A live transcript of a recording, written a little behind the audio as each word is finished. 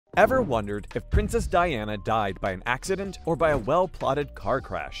Ever wondered if Princess Diana died by an accident or by a well-plotted car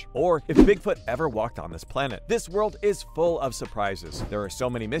crash? Or if Bigfoot ever walked on this planet? This world is full of surprises. There are so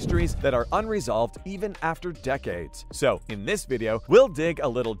many mysteries that are unresolved even after decades. So, in this video, we'll dig a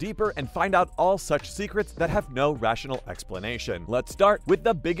little deeper and find out all such secrets that have no rational explanation. Let's start with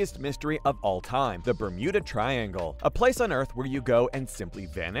the biggest mystery of all time, the Bermuda Triangle. A place on Earth where you go and simply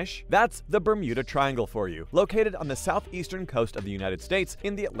vanish? That's the Bermuda Triangle for you, located on the southeastern coast of the United States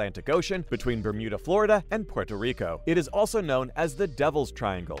in the Atlantic Ocean between Bermuda, Florida, and Puerto Rico. It is also known as the Devil's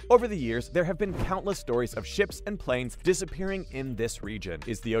Triangle. Over the years, there have been countless stories of ships and planes disappearing in this region.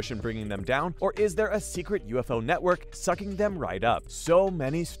 Is the ocean bringing them down, or is there a secret UFO network sucking them right up? So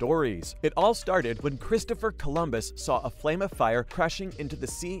many stories. It all started when Christopher Columbus saw a flame of fire crashing into the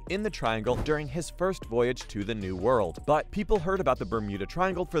sea in the triangle during his first voyage to the New World. But people heard about the Bermuda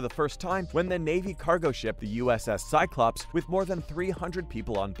Triangle for the first time when the Navy cargo ship, the USS Cyclops, with more than 300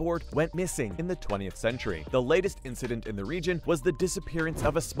 people on board, went missing in the 20th century. The latest incident in the region was the disappearance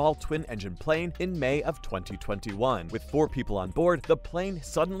of a small twin-engine plane in May of 2021. With 4 people on board, the plane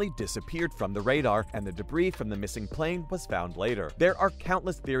suddenly disappeared from the radar, and the debris from the missing plane was found later. There are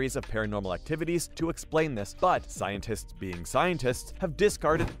countless theories of paranormal activities to explain this, but scientists, being scientists, have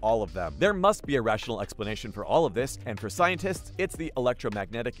discarded all of them. There must be a rational explanation for all of this, and for scientists, it's the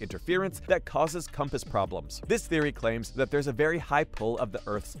electromagnetic interference that causes compass problems. This theory claims that there's a very high pull of the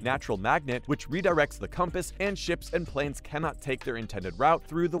Earth's natural magnet, which redirects the compass, and ships and planes cannot take their intended route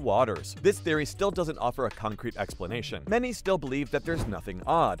through the waters. This theory still doesn't offer a concrete explanation. Many still believe that there's nothing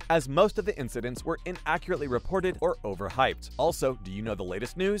odd, as most of the incidents were inaccurately reported or overhyped. Also, do you know the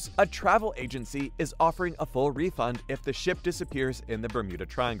latest news? A travel agency is offering a full refund if the ship disappears in the Bermuda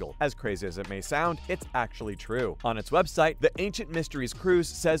Triangle. As crazy as it may sound, it's actually true. On its website, the Ancient Mysteries Cruise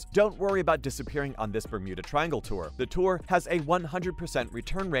says, "Don't worry about disappearing on this Bermuda Triangle tour. The tour has a 100%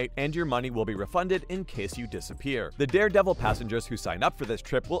 return rate, and your money will be refunded in case you disappear." The Daredevil passengers who sign up for this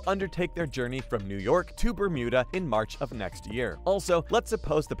trip will undertake their journey from New York to Bermuda in March of next year. Also, let's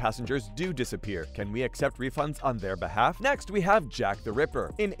suppose the passengers do disappear. Can we accept refunds on their behalf? Next, we have Jack the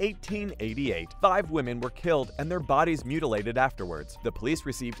Ripper. In 1888, 5 women were killed and their bodies mutilated afterwards. The police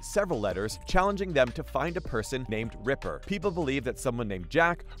received several letters challenging them to find a person named Ripper. People believe that someone named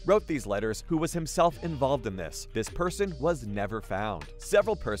Jack wrote these letters who was himself involved in this. This person was never found.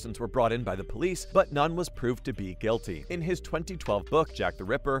 Several persons were brought in by the police, but none was proved to be guilty. In his 2012 book, Jack the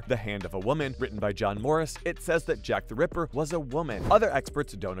Ripper, The Hand of a Woman, written by John Morris, it says that Jack the Ripper was a woman. Other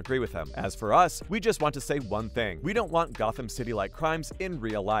experts don't agree with him. As for us, we just want to say one thing. We don't want Gotham City-like crimes in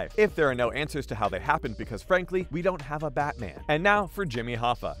real life. If there are no answers to how they happened, because frankly, we don't have a Batman. And now for Jimmy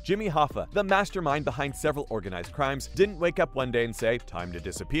Hoffa. Jimmy Hoffa, the mastermind behind several organized crimes, didn't wake up one day and say, "Time to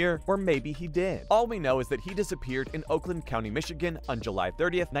disappear," or maybe he did. All we know is that he disappeared in Oakland County, Michigan on July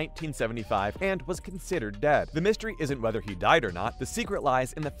 30th, 1975, and was considered dead. The mystery isn't whether he died or not. The secret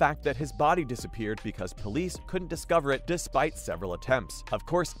lies in the fact that his body disappeared because police couldn't discover it despite several attempts. Of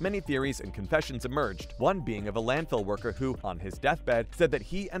course, many theories and confessions emerged, one being of a landfill worker who, on his deathbed, said that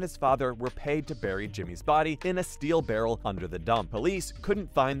he and his father were paid to bury Jimmy's body in a steel barrel under the dump. Police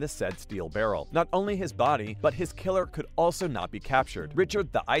couldn't find the said steel barrel. Not only his body, but his killer could also not be captured.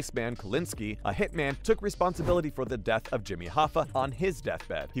 Richard the Iceman Kolinsky, a hitman, took responsibility for the death of Jimmy Hoffa on his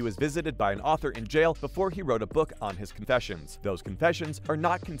deathbed. He was visited by an author in jail before he wrote a book on his confessions. Those confessions are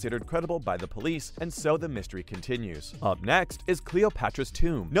not considered credible by the police, and so the mystery continues. Up next is Cleopatra's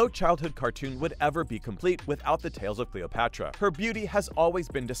tomb. No childhood cartoon would ever be complete without the tales of Cleopatra. Her beauty has always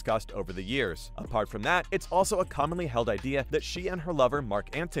been discussed over the years. Apart from that, it's also a commonly held idea that she and her lover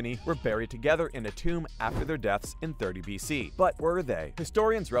Mark Antony were buried together in a tomb after their deaths in 30 BC. But were they?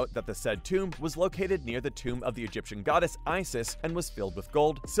 Historians wrote that the said tomb was located near the tomb of the Egyptian goddess Isis and was filled with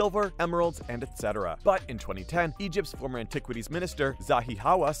gold, silver, emeralds, and etc. But in 2010, Egypt's former antiquities minister Zahi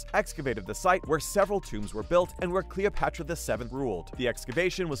Hawass excavated the site where several tombs were built and where Cleopatra VII ruled. The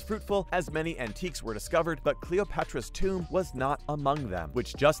excavation was fruitful as many antiques were discovered, but Cleopatra's tomb was not among them,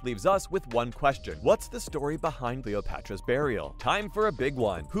 which just leaves us with one question. What's the story behind Cleopatra's burial? Time for a big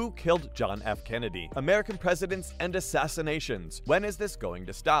one. Who killed John F. Kennedy? American presidents and assassinations. When is this going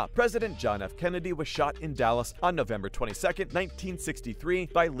to stop? President John F. Kennedy was shot in Dallas on November 22nd, 1963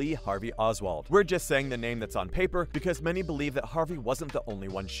 by Lee Harvey Oswald. We're just saying the name that's on paper because many believe that Harvey wasn't the only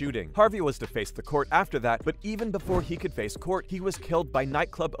one shooting. Harvey was to face the court after that, but even before he could face court, he was killed by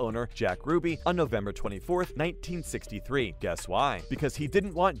nightclub owner Jack Ruby on November 24th, 1963. Guess why? Because he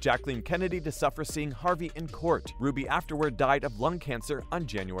didn't want Jacqueline Kennedy to suffer seeing Harvey in court. Ruby afterward died of lung cancer on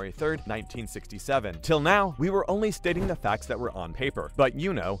January 3rd, 1967. Till now, we were only stating the facts that were on paper. But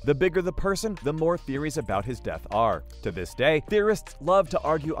you know, the bigger the person, the more theories about his death are. To this day, theorists Archaeologists love to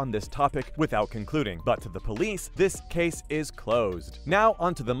argue on this topic without concluding, but to the police, this case is closed. Now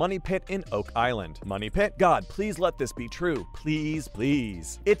onto the Money Pit in Oak Island. Money Pit? God, please let this be true. Please,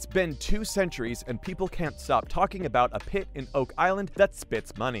 please. It's been 2 centuries and people can't stop talking about a pit in Oak Island that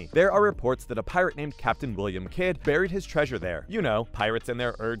spits money. There are reports that a pirate named Captain William Kidd buried his treasure there. You know, pirates and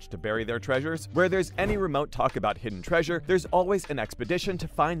their urge to bury their treasures. Where there's any remote talk about hidden treasure, there's always an expedition to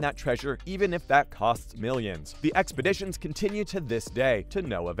find that treasure, even if that costs millions. The expeditions continue to this day, to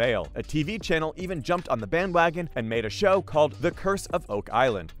no avail. A TV channel even jumped on the bandwagon and made a show called The Curse of Oak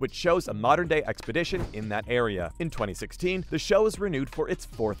Island, which shows a modern-day expedition in that area. In 2016, the show was renewed for its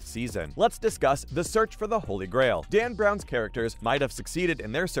 4th season. Let's discuss the search for the Holy Grail. Dan Brown's characters might have succeeded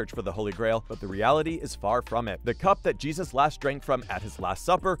in their search for the Holy Grail, but the reality is far from it. The cup that Jesus last drank from at his Last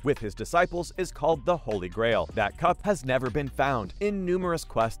Supper with his disciples is called the Holy Grail. That cup has never been found in numerous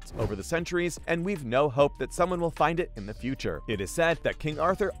quests over the centuries, and we've no hope that someone will find it in the future. It is said that King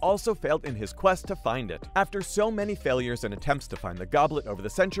Arthur also failed in his quest to find it. After so many failures and attempts to find the goblet over the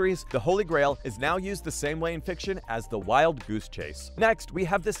centuries, the Holy Grail is now used the same way in fiction as the wild goose chase. Next, we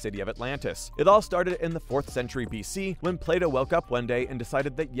have the city of Atlantis. It all started in the 4th century BC when Plato woke up one day and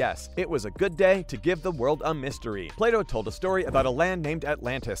decided that yes, it was a good day to give the world a mystery. Plato told a story about a land named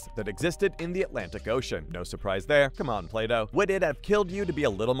Atlantis that existed in the Atlantic Ocean. No surprise there. Come on, Plato. Would it have killed you to be a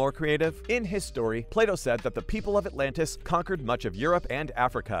little more creative? In his story, Plato said that the people of Atlantis conquered much of Europe and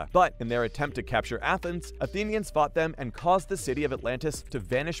Africa, but in their attempt to capture Athens, Athenians fought them and caused the city of Atlantis to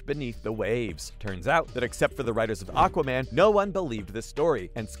vanish beneath the waves. Turns out that except for the writers of Aquaman, no one believed this story,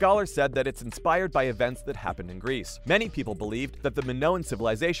 and scholars said that it's inspired by events that happened in Greece. Many people believed that the Minoan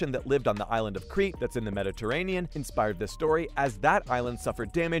civilization that lived on the island of Crete that's in the Mediterranean inspired this story, as that island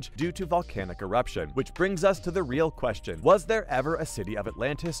suffered damage due to volcanic eruption. Which brings us to the real question. Was there ever a city of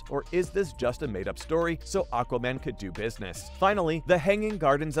Atlantis, or is this just a made-up story so Aquaman could do business? Finally, the Hanging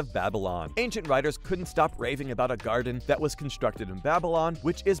Gardens of Babylon. Ancient writers couldn't stop raving about a garden that was constructed in Babylon,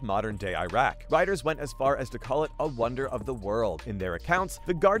 which is modern-day Iraq. Writers went as far as to call it a wonder of the world. In their accounts,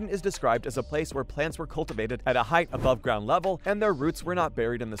 the garden is described as a place where plants were cultivated at a height above ground level, and their roots were not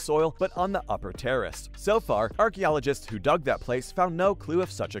buried in the soil, but on the upper terrace. So far, archaeologists who dug that place found no clue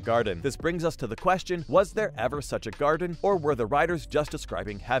of such a garden. This brings us to the question, was there ever such a garden, or were the writers just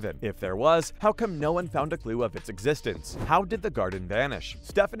describing heaven? If there was, how come no one found a clue of its existence? How did the garden vanish?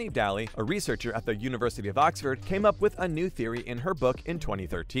 Stephanie Dalley, a researcher at the University of Oxford, came up with a new theory in her book in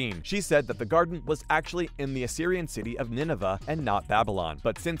 2013. She said that the garden was actually in the Assyrian city of Nineveh and not Babylon.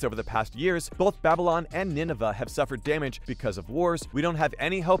 But since over the past years, both Babylon and Nineveh have suffered damage because of wars, we don't have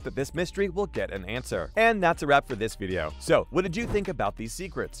any hope that this mystery will get an answer. And that's a wrap for this video. So, what did you think about these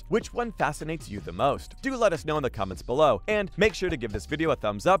secrets? Which one fascinates you the most? Do let us know in the comments below, and make sure to give this video a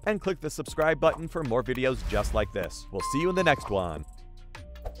thumbs up and click the subscribe button for more videos just like this. We'll see you in the next one.